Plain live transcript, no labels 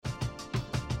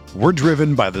We're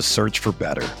driven by the search for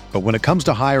better. But when it comes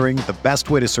to hiring, the best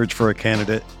way to search for a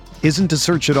candidate isn't to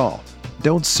search at all.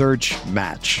 Don't search,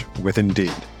 match with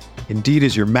Indeed. Indeed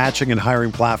is your matching and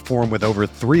hiring platform with over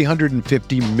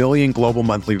 350 million global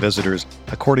monthly visitors,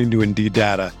 according to Indeed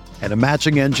data, and a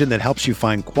matching engine that helps you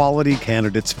find quality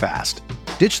candidates fast.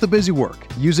 Ditch the busy work.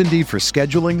 Use Indeed for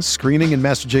scheduling, screening, and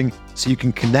messaging so you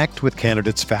can connect with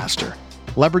candidates faster.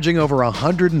 Leveraging over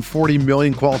 140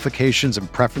 million qualifications and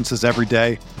preferences every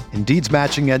day, Indeed's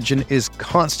matching engine is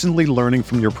constantly learning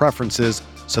from your preferences,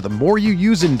 so the more you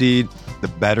use Indeed, the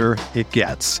better it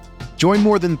gets. Join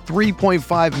more than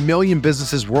 3.5 million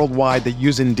businesses worldwide that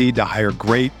use Indeed to hire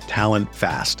great talent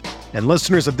fast. And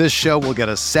listeners of this show will get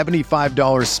a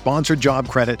 $75 sponsored job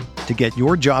credit to get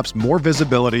your jobs more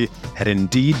visibility at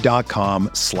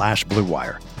Indeed.com/Blue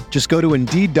Wire. Just go to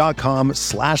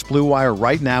Indeed.com/Blue Wire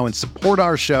right now and support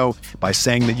our show by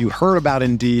saying that you heard about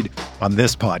Indeed on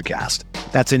this podcast.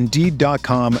 That's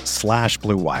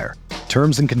Indeed.com/Blue Wire.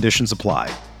 Terms and conditions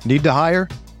apply. Need to hire?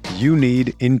 You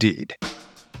need Indeed.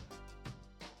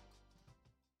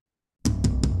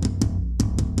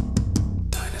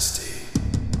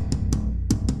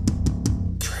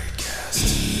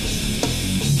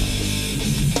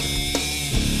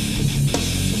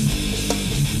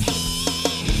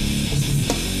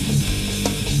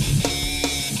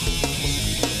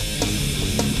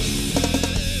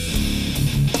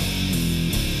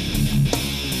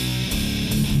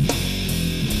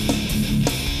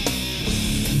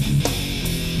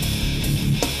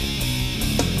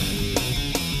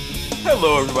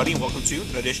 Hello, everybody, and welcome to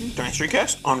an edition of Dynasty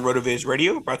Cast on RotoViz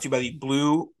Radio, brought to you by the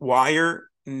Blue Wire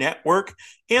Network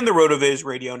and the RotoViz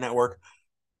Radio Network.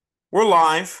 We're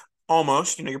live,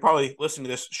 almost. You're probably listening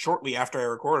to this shortly after I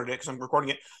recorded it, because I'm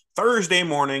recording it Thursday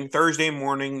morning.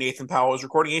 Nathan Powell is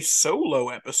recording a solo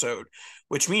episode,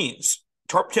 which means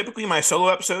typically my solo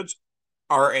episodes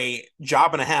are a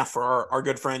job and a half for our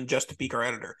good friend Justin Peak, our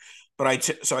editor. But I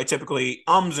typically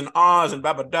ums and ahs and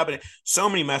blah, blah, blah, so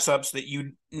many mess ups that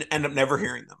you end up never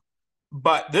hearing them.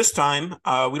 But this time,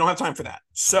 we don't have time for that.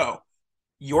 So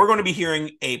you're going to be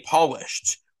hearing a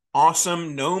polished,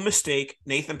 awesome, no mistake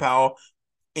Nathan Powell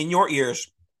in your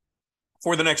ears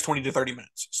for the next 20 to 30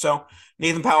 minutes. So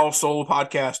Nathan Powell solo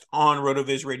podcast on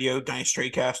RotoViz Radio, Dynasty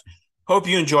Cast. Hope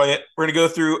you enjoy it. We're going to go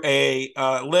through a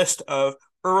list of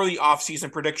early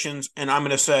offseason predictions, and I'm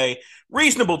going to say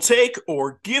reasonable take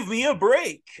or give me a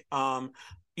break.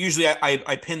 Usually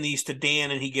I pin these to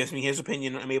Dan, and he gives me his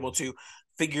opinion. I'm able to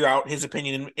figure out his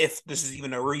opinion and if this is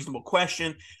even a reasonable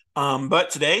question.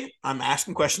 But today I'm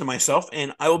asking questions to myself,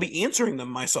 and I will be answering them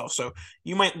myself. So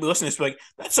you might listen to this and be like,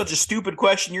 that's such a stupid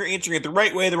question. You're answering it the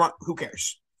right way, the wrong. Who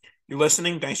cares? You're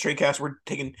listening. Dynasty Cast. We're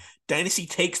taking Dynasty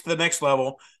takes to the next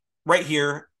level right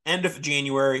here. End of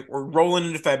January. We're rolling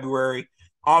into February.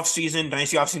 Dynasty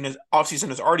offseason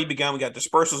has already begun. We got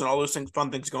dispersals and all those things,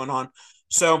 fun things going on.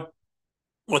 So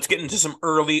let's get into some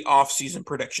early offseason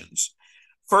predictions.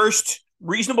 First,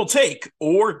 reasonable take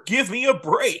or give me a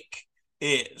break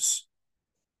is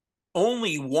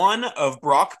only one of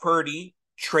Brock Purdy,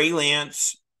 Trey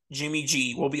Lance, Jimmy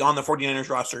G will be on the 49ers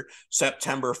roster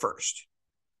September 1st.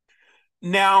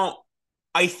 Now,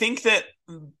 I think that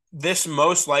this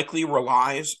most likely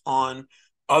relies on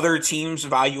other teams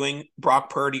valuing Brock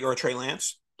Purdy or Trey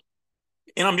Lance.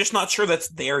 And I'm just not sure that's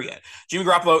there yet. Jimmy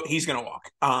Garoppolo, he's going to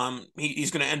walk.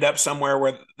 He's going to end up somewhere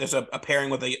where there's a pairing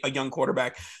with a young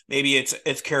quarterback. Maybe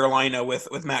it's Carolina with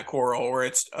Matt Corral, or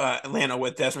it's Atlanta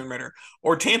with Desmond Ridder,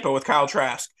 or Tampa with Kyle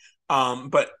Trask.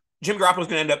 But Jimmy Garoppolo is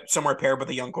going to end up somewhere paired with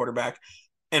a young quarterback,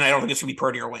 and I don't think it's going to be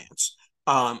Purdy or Lance.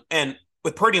 And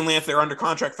with Purdy and Lance, they're under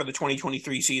contract for the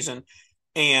 2023 season.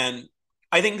 And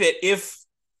I think that if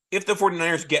the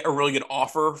 49ers get a really good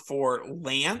offer for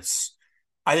Lance,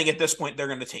 I think at this point they're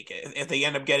going to take it. If they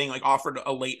end up getting offered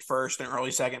a late first and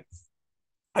early second,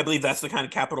 I believe that's the kind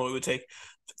of capital it would take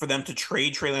for them to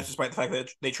trade Trey Lance, despite the fact that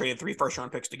they traded 3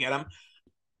 first-round picks to get him.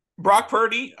 Brock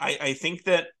Purdy, I think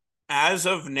that as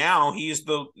of now, he's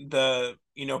the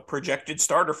projected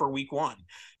starter for Week 1.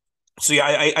 So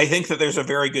yeah, I think that there's a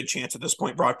very good chance at this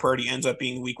point Brock Purdy ends up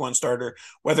being the Week 1 starter,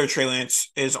 whether Trey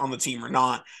Lance is on the team or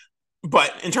not.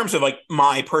 But in terms of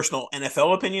my personal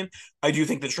NFL opinion, I do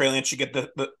think that Trey Lance should get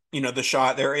the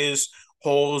shot. There is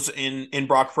holes in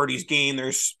Brock Purdy's game.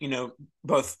 There's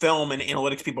both film and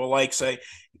analytics people say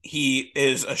he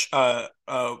is a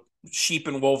sheep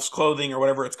in wolf's clothing or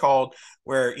whatever it's called,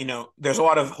 where there's a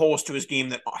lot of holes to his game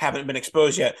that haven't been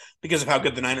exposed yet because of how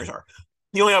good the Niners are.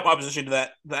 The only opposition to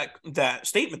that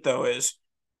statement though is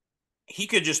he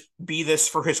could just be this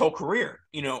for his whole career,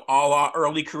 a la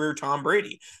early career Tom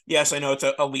Brady. Yes, I know it's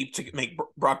a leap to make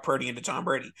Brock Purdy into Tom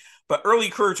Brady, but early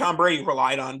career Tom Brady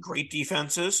relied on great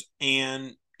defenses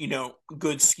and,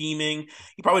 good scheming.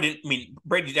 He probably didn't,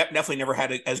 Brady definitely never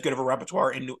had as good of a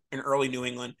repertoire in early New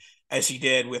England as he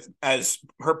did as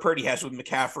Purdy has with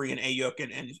McCaffrey and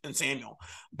Ayuk and Samuel.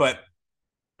 But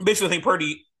basically, I think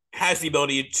Purdy has the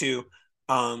ability to,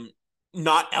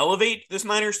 not elevate this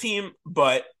Niners team,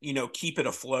 but keep it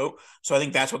afloat. So I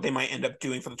think that's what they might end up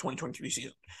doing for the 2023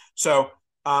 season. So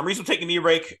Reese will take me a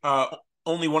break.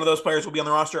 Only one of those players will be on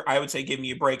the roster. I would say give me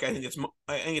a break. I think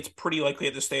it's pretty likely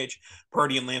at this stage.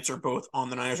 Purdy and Lance are both on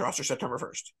the Niners roster September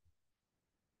 1st.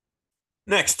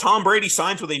 Next, Tom Brady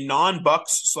signs with a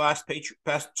non-Bucks slash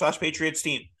Patriots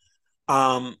team.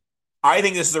 I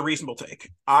think this is a reasonable take.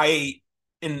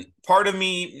 And part of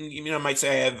me, might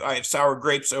say I have sour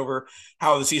grapes over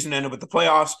how the season ended with the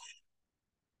playoffs.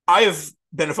 I have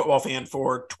been a football fan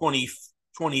for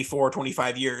 24,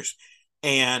 25 years,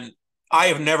 and I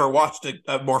have never watched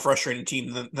a more frustrating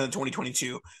team than the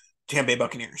 2022 Tampa Bay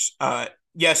Buccaneers.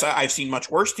 Yes, I've seen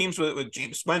much worse teams with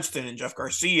James Winston and Jeff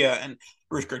Garcia and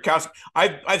Bruce Gronkowski.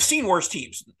 I've seen worse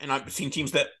teams, and I've seen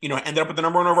teams that ended up with the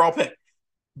number 1 overall pick.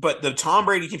 But the Tom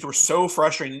Brady teams were so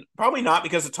frustrating, probably not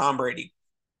because of Tom Brady,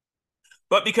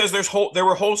 but because there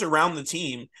were holes around the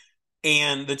team,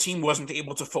 and the team wasn't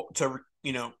able to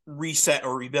reset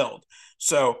or rebuild.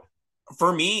 So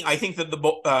for me, I think that the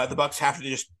Bucs have to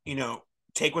just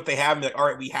take what they have and be like, all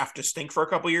right, we have to stink for a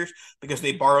couple of years because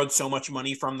they borrowed so much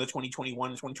money from the 2021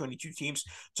 and 2022 teams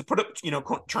to put up,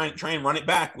 try and run it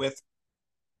back with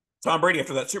Tom Brady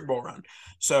after that Super Bowl run.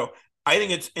 So I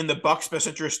think it's in the Bucs' best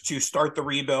interest to start the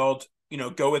rebuild.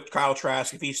 Go with Kyle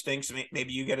Trask. If he stinks,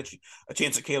 maybe you get a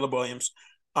chance at Caleb Williams.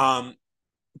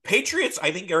 Patriots,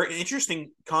 I think, are an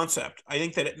interesting concept. I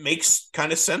think that it makes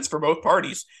kind of sense for both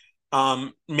parties.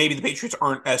 Maybe the Patriots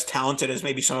aren't as talented as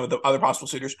maybe some of the other possible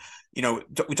suitors. We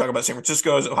talk about San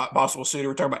Francisco as a possible suitor.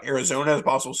 We're talking about Arizona as a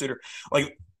possible suitor.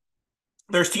 Like,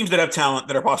 there's teams that have talent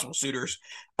that are possible suitors.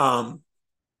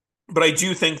 But I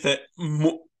do think that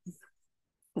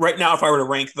right now, if I were to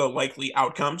rank the likely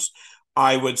outcomes,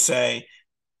 I would say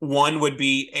 1 would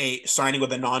be a signing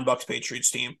with a non-Bucs Patriots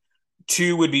team.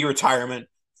 2 would be retirement.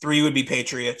 3 would be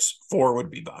Patriots. 4 would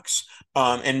be Bucs.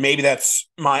 And maybe that's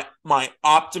my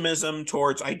optimism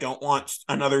towards I don't want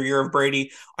another year of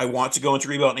Brady. I want to go into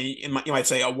rebuild. And you might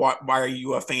say, why are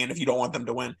you a fan if you don't want them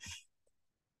to win?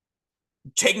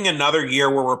 Taking another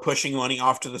year where we're pushing money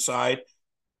off to the side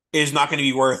is not going to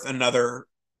be worth another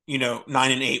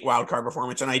 9-8 wild card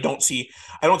performance. And I don't see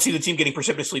the team getting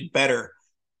precipitously better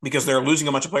because they're losing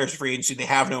a bunch of players to free agency. They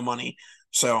have no money.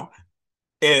 So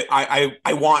I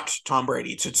want Tom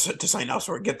Brady to sign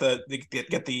elsewhere, get the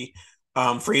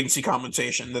free agency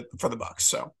compensation for the Bucs.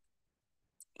 So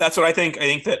that's what I think. I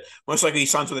think that most likely he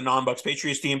signs with a non-Bucs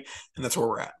Patriots team, and that's where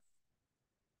we're at.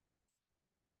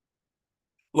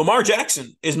 Lamar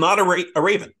Jackson is not a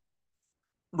Raven.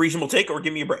 Reasonable take, or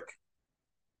give me a break.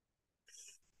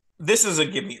 This is a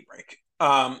give me a break.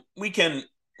 We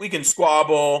can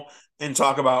squabble and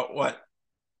talk about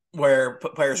where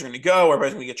players are going to go, where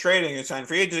players are going to get traded, and get signed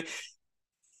free agency.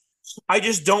 I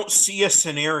just don't see a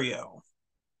scenario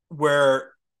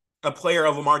where a player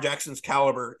of Lamar Jackson's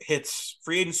caliber hits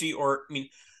free agency,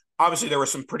 obviously there were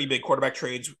some pretty big quarterback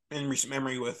trades in recent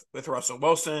memory with Russell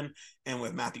Wilson and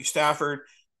with Matthew Stafford.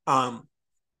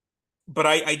 But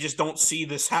I just don't see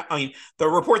this. The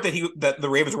report that the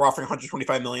Ravens were offering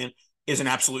 $125 million is an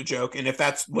absolute joke. And if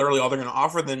that's literally all they're going to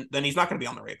offer, then he's not going to be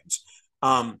on the Ravens.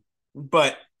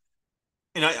 But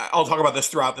I'll talk about this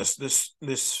throughout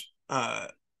this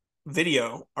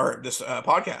video or this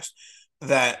podcast,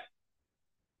 that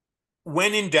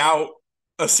when in doubt,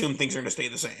 assume things are going to stay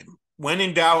the same. When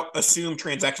in doubt, assume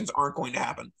transactions aren't going to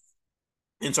happen.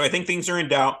 And so I think things are in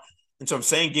doubt. And so I'm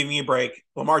saying, give me a break.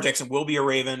 Lamar Jackson will be a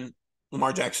Raven.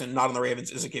 Lamar Jackson, not on the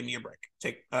Ravens, is a give me a break.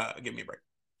 Give me a break.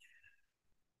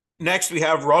 Next, we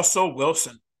have Russell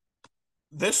Wilson.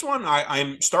 This one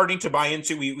I'm starting to buy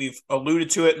into. We've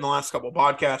alluded to it in the last couple of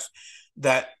podcasts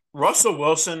that Russell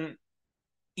Wilson,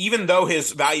 even though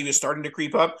his value is starting to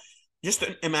creep up, just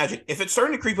imagine if it's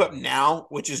starting to creep up now,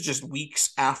 which is just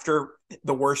weeks after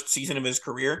the worst season of his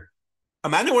career.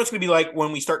 Imagine what it's going to be like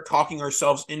when we start talking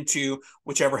ourselves into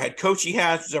whichever head coach he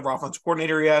has, whichever offensive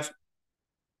coordinator he has.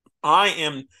 I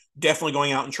am definitely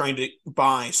going out and trying to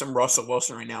buy some Russell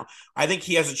Wilson right now. I think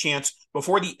he has a chance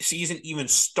before the season even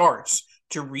starts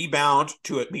to rebound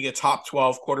to being a top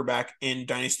 12 quarterback in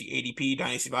Dynasty ADP,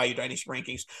 Dynasty Value, Dynasty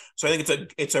Rankings. So I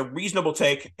think it's a reasonable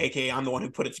take, aka I'm the one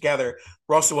who put it together.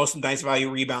 Russell Wilson, Dynasty Value,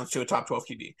 rebounds to a top 12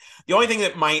 QB. The only thing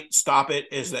that might stop it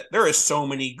is that there is so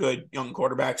many good young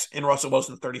quarterbacks, and Russell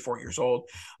Wilson is 34 years old.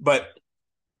 But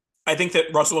I think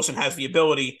that Russell Wilson has the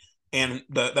ability and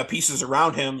the pieces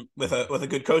around him with a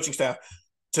good coaching staff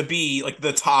to be like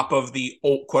the top of the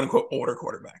old, quote unquote older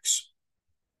quarterbacks.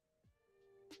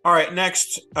 All right,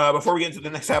 next, before we get into the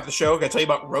next half of the show, I got to tell you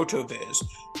about RotoViz.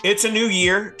 It's a new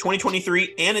year,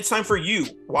 2023, and it's time for you,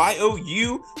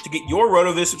 YOU, to get your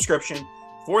RotoViz subscription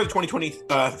for the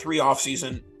 2023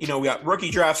 offseason. You know, we got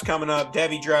rookie drafts coming up,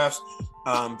 Devy drafts.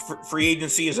 Free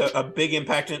agency is a big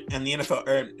impact in the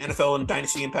NFL and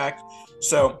Dynasty impact.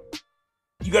 So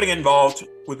you got to get involved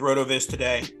with RotoViz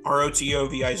today,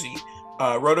 ROTOVIZ,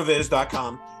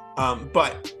 rotoviz.com.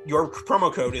 But your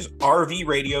promo code is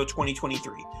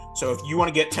RVRadio2023. So if you want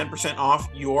to get 10% off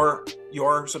your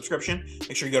subscription,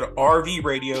 make sure you go to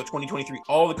RVRadio2023.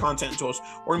 All the content and tools.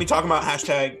 We're going to be talking about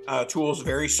hashtag tools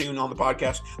very soon on the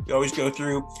podcast. We always go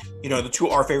through,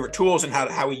 our favorite tools and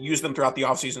how we use them throughout the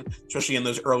offseason, especially in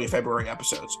those early February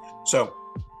episodes. So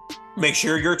make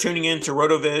sure you're tuning in to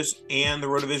RotoViz and the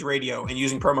RotoViz Radio and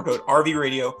using promo code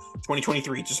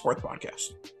RVRadio2023 to support the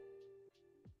podcast.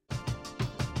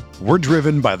 We're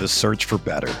driven by the search for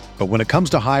better. But when it comes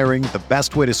to hiring, the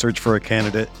best way to search for a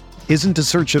candidate isn't to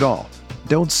search at all.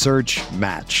 Don't search,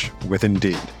 match with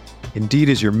Indeed. Indeed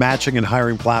is your matching and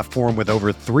hiring platform with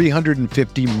over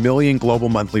 350 million global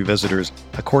monthly visitors,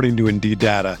 according to Indeed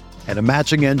data, and a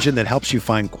matching engine that helps you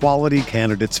find quality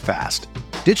candidates fast.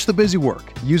 Ditch the busy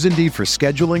work. Use Indeed for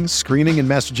scheduling, screening, and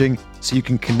messaging so you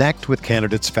can connect with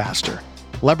candidates faster.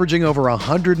 Leveraging over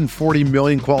 140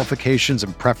 million qualifications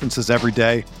and preferences every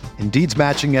day, Indeed's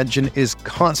matching engine is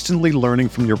constantly learning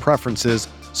from your preferences,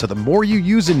 so the more you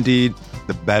use Indeed,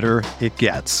 the better it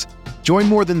gets. Join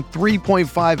more than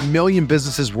 3.5 million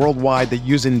businesses worldwide that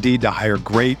use Indeed to hire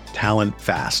great talent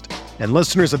fast. And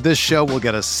listeners of this show will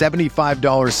get a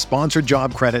 $75 sponsored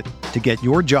job credit to get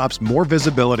your jobs more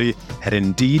visibility at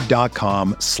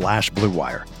Indeed.com/Blue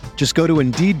Wire. Just go to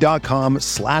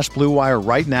Indeed.com/Blue Wire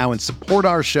right now and support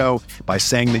our show by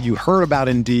saying that you heard about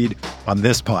Indeed on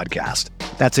this podcast.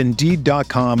 That's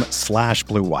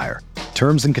Indeed.com/Blue Wire.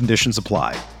 Terms and conditions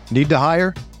apply. Need to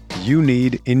hire? You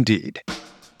need Indeed.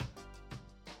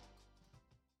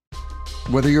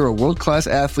 Whether you're a world-class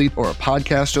athlete or a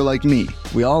podcaster like me,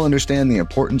 we all understand the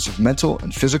importance of mental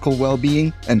and physical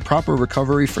well-being and proper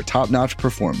recovery for top-notch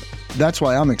performance. That's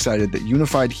why I'm excited that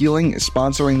Unified Healing is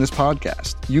sponsoring this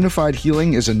podcast. Unified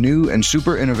Healing is a new and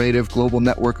super innovative global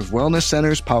network of wellness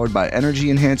centers powered by Energy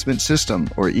Enhancement System,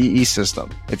 or EE System.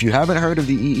 If you haven't heard of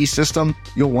the EE System,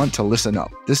 you'll want to listen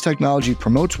up. This technology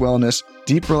promotes wellness,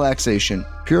 deep relaxation,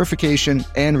 purification,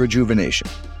 and rejuvenation.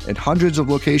 In hundreds of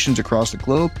locations across the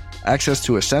globe, access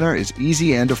to a center is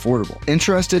easy and affordable.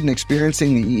 Interested in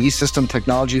experiencing the EE System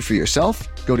technology for yourself?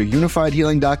 Go to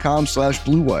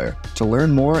unifiedhealing.com/Blue Wire to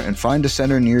learn more and find a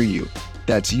center near you.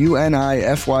 That's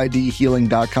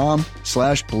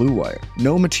UNIFYDhealing.com/Blue Wire.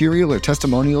 No material or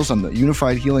testimonials on the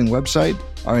Unified Healing website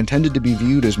are intended to be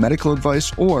viewed as medical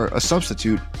advice or a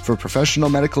substitute for professional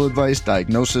medical advice,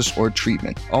 diagnosis, or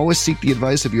treatment. Always seek the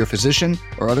advice of your physician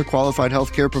or other qualified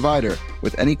healthcare provider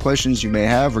with any questions you may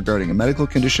have regarding a medical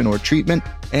condition or treatment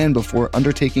and before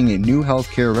undertaking a new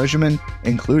healthcare regimen,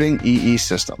 including EE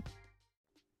System.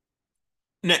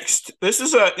 Next, this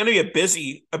is going to be a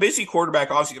busy quarterback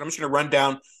offseason. I'm just going to run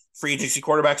down free agency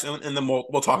quarterbacks, and then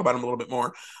we'll talk about them a little bit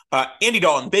more. Andy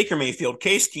Dalton, Baker Mayfield,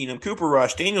 Case Keenum, Cooper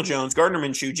Rush, Daniel Jones, Gardner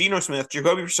Minshew, Geno Smith,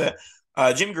 Jacoby Brissett,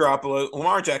 Jimmy Garoppolo,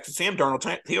 Lamar Jackson, Sam Darnold,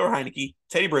 Taylor Heineke,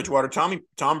 Teddy Bridgewater, Tom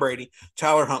Brady,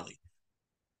 Tyler Huntley.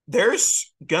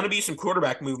 There's going to be some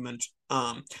quarterback movement.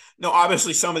 No,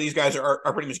 obviously some of these guys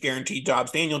are pretty much guaranteed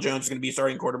jobs. Daniel Jones is going to be a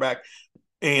starting quarterback,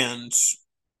 and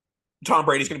Tom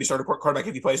Brady's going to be starting quarterback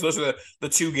if he plays. Those are the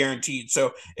two guaranteed.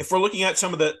 So if we're looking at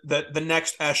some of the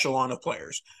next echelon of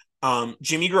players,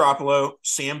 Jimmy Garoppolo,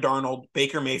 Sam Darnold,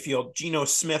 Baker Mayfield, Geno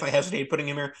Smith, I hesitate putting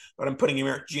him here, but I'm putting him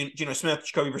here. Geno Smith,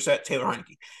 Jacoby Brissett, Taylor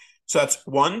Heineke. So that's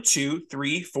 1, 2,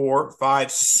 3, 4,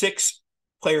 5, 6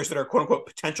 players that are quote unquote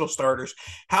potential starters.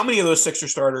 How many of those 6 are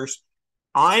starters?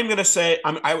 I'm going to say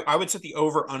I would set the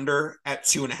over under at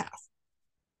 2.5.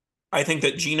 I think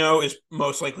that Geno is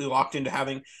most likely locked into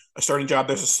having a starting job.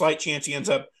 There's a slight chance he ends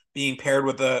up being paired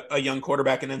with a young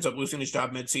quarterback and ends up losing his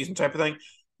job midseason type of thing.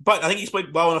 But I think he's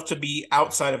played well enough to be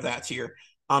outside of that tier.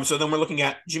 So then we're looking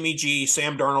at Jimmy G,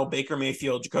 Sam Darnold, Baker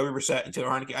Mayfield, Jacoby Brissett, and Taylor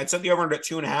Heineke. I'd set the over under at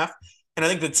 2.5. And I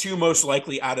think the two most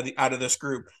likely out of this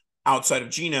group outside of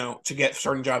Geno to get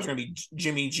starting jobs are going to be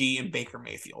Jimmy G and Baker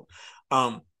Mayfield.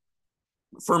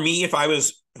 For me, if I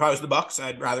was the Bucks,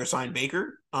 I'd rather sign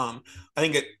Baker. I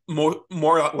think it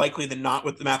more likely than not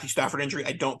with the Matthew Stafford injury.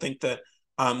 I don't think that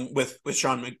with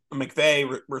Sean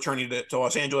McVay returning to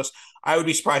Los Angeles, I would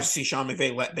be surprised to see Sean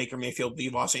McVay let Baker Mayfield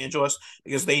leave Los Angeles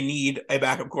because they need a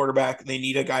backup quarterback. They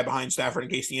need a guy behind Stafford in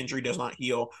case the injury does not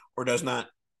heal or does not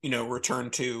return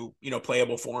to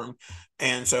playable form.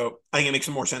 And so I think it makes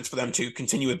more sense for them to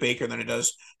continue with Baker than it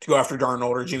does to go after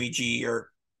Darnold or Jimmy G or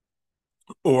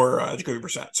Jacoby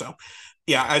Brissett. So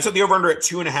yeah, I set the over under at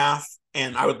 2.5,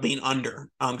 and I would lean under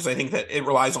because I think that it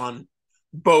relies on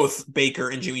both Baker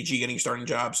and Jimmy G getting starting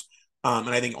jobs, and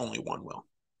I think only one will.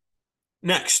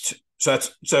 Next,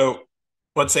 so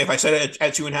let's say if I set it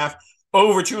at 2.5,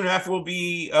 over 2.5 will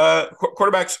be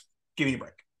quarterbacks. Give me a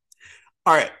break.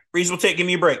 All right, reasonable take. Give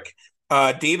me a break.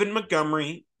 David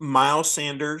Montgomery, Miles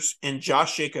Sanders, and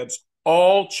Josh Jacobs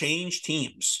all change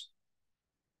teams.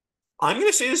 I'm going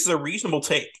to say this is a reasonable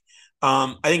take.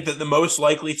 I think that the most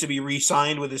likely to be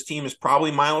re-signed with his team is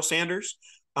probably Miles Sanders.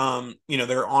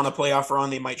 They're on a playoff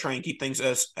run. They might try and keep things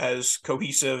as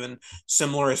cohesive and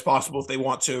similar as possible if they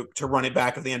want to run it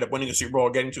back if they end up winning a Super Bowl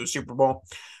or getting to a Super Bowl.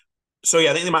 So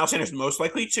yeah, I think the Miles Sanders is most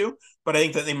likely to, but I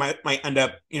think that they might end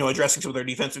up, addressing some of their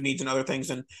defensive needs and other things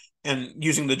and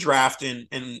using the draft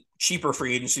and cheaper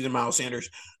free agency than Miles Sanders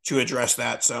to address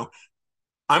that. So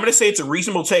I'm going to say it's a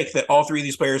reasonable take that all three of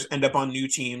these players end up on new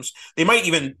teams. They might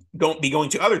even be going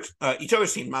to each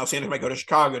other's team. Miles Sanders might go to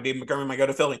Chicago. David Montgomery might go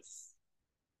to Philly.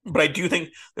 But I do think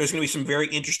there's going to be some very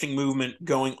interesting movement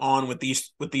going on with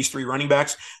these three running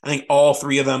backs. I think all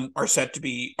three of them are set to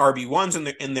be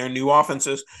RB1s in their new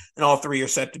offenses, and all three are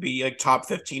set to be like top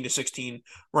 15 to 16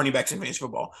 running backs in fantasy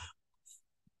football.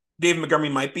 David Montgomery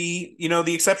might be,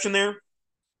 the exception there,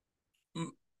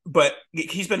 but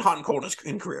he's been hot and cold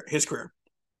in his career.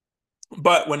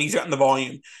 But when he's gotten the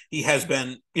volume, he has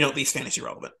been, at least fantasy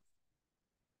relevant.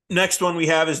 Next one we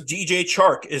have is DJ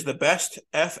Chark is the best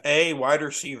FA wide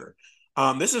receiver.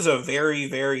 This is a very,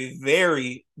 very,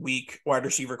 very weak wide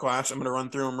receiver class. I'm going to run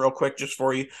through them real quick just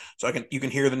for you so you can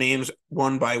hear the names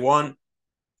one by one.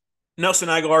 Nelson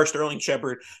Aguilar, Sterling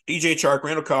Shepard, DJ Chark,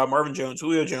 Randall Cobb, Marvin Jones,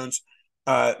 Julio Jones,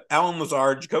 Alan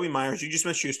Lazard, Jacoby Myers, Juju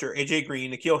Smith-Schuster, AJ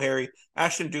Green, N'Keal Harry,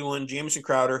 Ashton Dulin, Jamison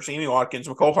Crowder, Sammy Watkins,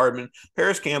 McCole Hardman,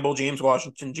 Paris Campbell, James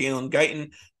Washington, Jalen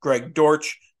Guyton, Greg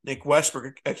Dortch, Nick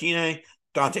Westbrook-Ikhine,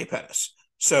 Dante Pettis.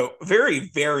 So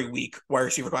very, very weak wide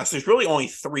receiver class. There's really only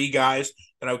three guys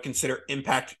that I would consider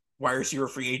impact wide receiver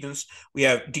free agents. We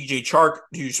have DJ Chark,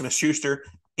 Juju Smith-Schuster,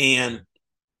 and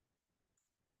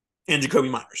Jacoby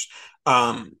Myers.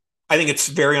 I think it's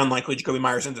very unlikely Jacoby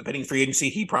Myers ends up hitting free agency.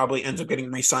 He probably ends up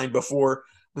getting re-signed before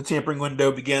the tampering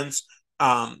window begins.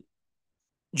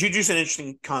 Juju's an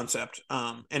interesting concept,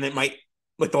 and it might,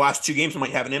 like the last two games, it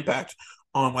might have an impact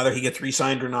on whether he gets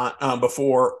re-signed or not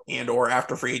before and or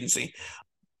after free agency.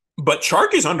 But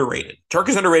Chark is underrated. Chark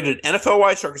is underrated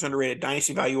NFL-wise. Chark is underrated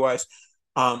dynasty value-wise.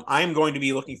 I am going to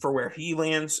be looking for where he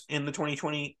lands in the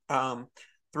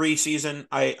 2023 season.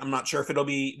 I'm not sure if it'll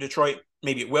be Detroit.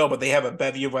 Maybe it will, but they have a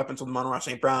bevy of weapons with Amon-Ra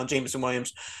St. Brown, Jameson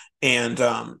Williams, and they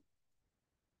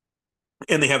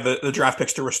have the draft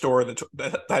picks to restore that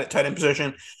tight end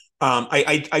position.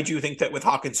 I do think that with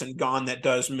Hawkinson gone, that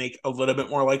does make a little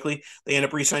bit more likely they end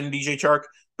up re-signing DJ Chark,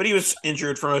 but he was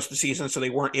injured for most of the season, so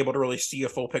they weren't able to really see a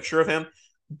full picture of him.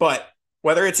 But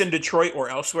whether it's in Detroit or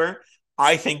elsewhere,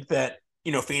 I think that,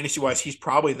 fantasy-wise, he's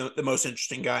probably the most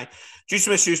interesting guy. Juju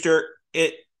Smith-Schuster,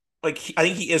 I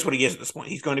think he is what he is at this point.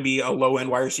 He's going to be a low-end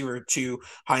wide receiver 2,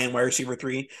 high-end wide receiver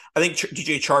 3. I think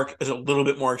DJ Chark is a little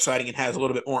bit more exciting and has a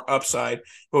little bit more upside,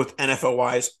 both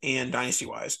NFL-wise and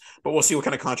dynasty-wise. But we'll see what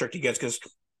kind of contract he gets because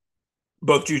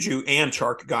both Juju and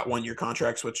Chark got one-year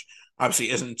contracts, which obviously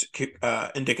isn't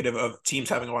indicative of teams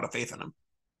having a lot of faith in him.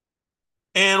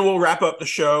 And we'll wrap up the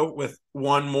show with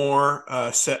one more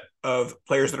set of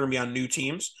players that are going to be on new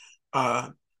teams.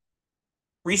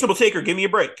 Reasonable take or give me a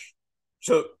break.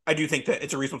 So I do think that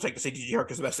it's a reasonable take to say DJ Chark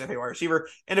is the best FA wide receiver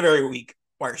in a very weak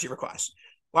wide receiver class.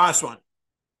 Last one.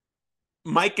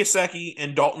 Mike Gesicki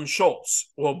and Dalton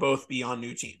Schultz will both be on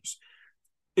new teams.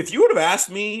 If you would have asked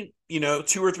me, 2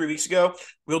 or 3 weeks ago,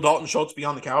 will Dalton Schultz be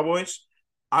on the Cowboys?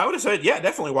 I would have said, yeah,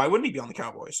 definitely. Why wouldn't he be on the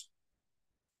Cowboys?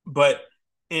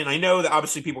 And I know that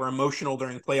obviously people are emotional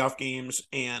during playoff games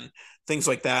and things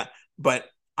like that, but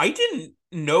I didn't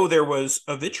know there was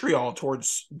a vitriol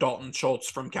towards Dalton Schultz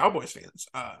from Cowboys fans.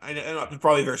 I know it's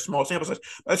probably a very small sample size.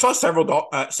 I saw several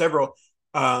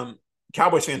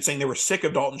Cowboys fans saying they were sick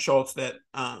of Dalton Schultz, that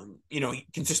he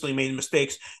consistently made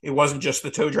mistakes. It wasn't just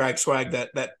the toe drag swag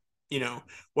that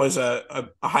was a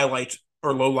highlight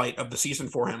or low light of the season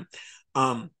for him.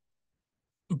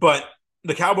 But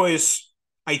the Cowboys,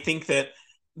 I think that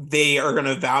they are going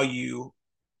to value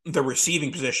the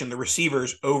receiving position, the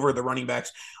receivers over the running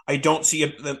backs. I don't see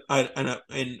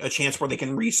a chance where they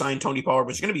can re-sign Tony Pollard,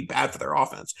 which is going to be bad for their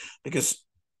offense because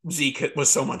Zeke was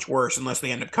so much worse unless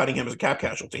they end up cutting him as a cap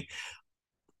casualty.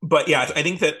 But yeah, I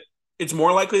think that it's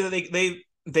more likely that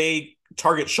they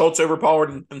target Schultz over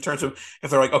Pollard in terms of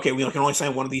if they're like, okay, we can only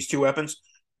sign one of these two weapons.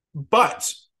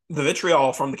 But the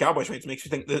vitriol from the Cowboys fans makes me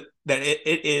think that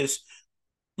it is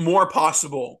more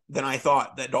possible than I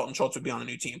thought that Dalton Schultz would be on a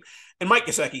new team. And Mike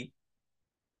Gesicki,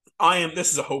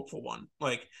 this is a hopeful one.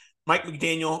 Like, Mike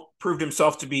McDaniel proved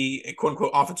himself to be a quote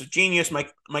unquote offensive genius.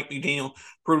 Mike McDaniel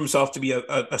proved himself to be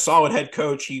a solid head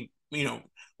coach. He,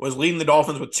 was leading the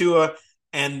Dolphins with Tua,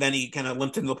 and then he kind of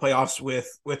limped into the playoffs with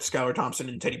Skylar Thompson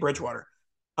and Teddy Bridgewater.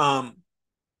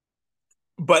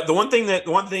 But the one thing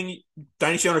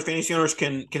dynasty owners, fantasy owners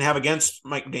can have against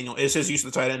Mike McDaniel is his use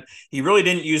of the tight end. He really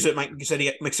didn't use it. Mike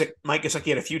Gesicki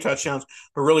had a few touchdowns,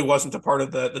 but really wasn't a part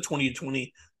of the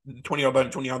 20-yard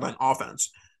line, 20-yard line offense.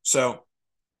 So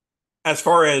as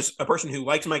far as a person who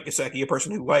likes Mike Gesicki, a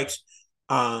person who likes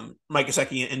Mike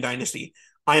Gesicki in Dynasty,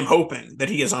 I am hoping that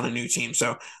he is on a new team.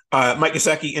 So Mike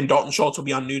Gesicki and Dalton Schultz will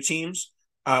be on new teams.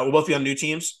 Will both be on new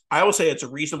teams. I will say it's a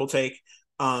reasonable take.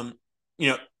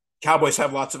 Cowboys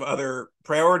have lots of other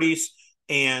priorities,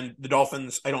 and the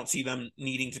Dolphins, I don't see them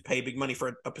needing to pay big money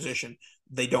for a position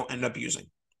they don't end up using.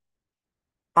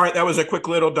 All right, that was a quick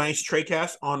little Dynasty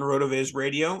Tradecast on RotoViz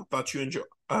Radio.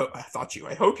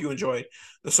 I hope you enjoyed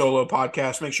the solo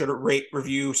podcast. Make sure to rate,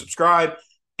 review, subscribe,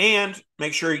 and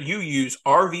make sure you use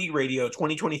RV Radio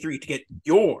 2023 to get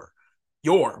your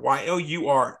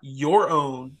YOUR, your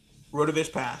own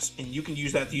RotoViz Pass, and you can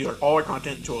use that to use all our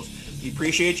content and tools. We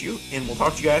appreciate you, and we'll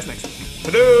talk to you guys next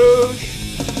week. Kadoosh!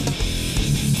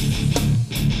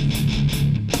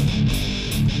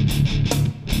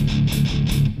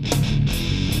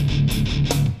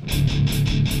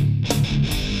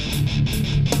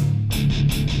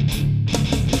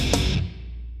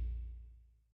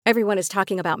 Everyone is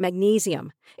talking about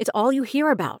magnesium. It's all you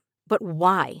hear about. But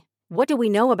why? What do we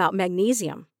know about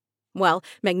magnesium? Well,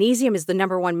 magnesium is the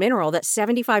number one mineral that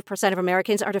 75% of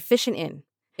Americans are deficient in.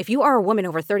 If you are a woman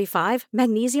over 35,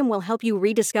 magnesium will help you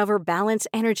rediscover balance,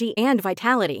 energy, and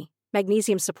vitality.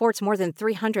 Magnesium supports more than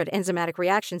 300 enzymatic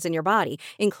reactions in your body,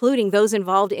 including those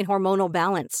involved in hormonal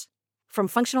balance. From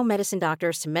functional medicine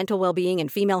doctors to mental well-being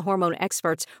and female hormone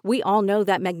experts, we all know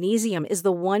that magnesium is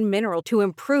the one mineral to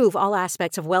improve all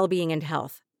aspects of well-being and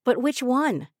health. But which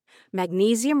one?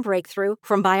 Magnesium Breakthrough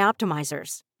from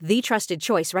Bioptimizers, the trusted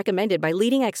choice recommended by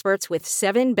leading experts with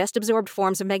 7 best-absorbed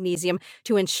forms of magnesium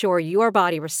to ensure your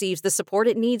body receives the support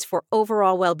it needs for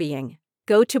overall well-being.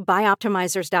 Go to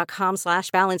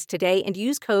bioptimizers.com/balance today and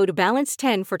use code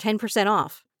BALANCE10 for 10%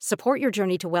 off. Support your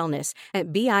journey to wellness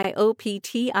at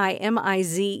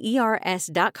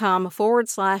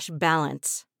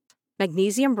bioptimizers.com/balance.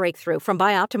 Magnesium Breakthrough from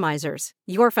Bioptimizers,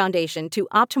 your foundation to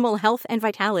optimal health and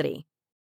vitality.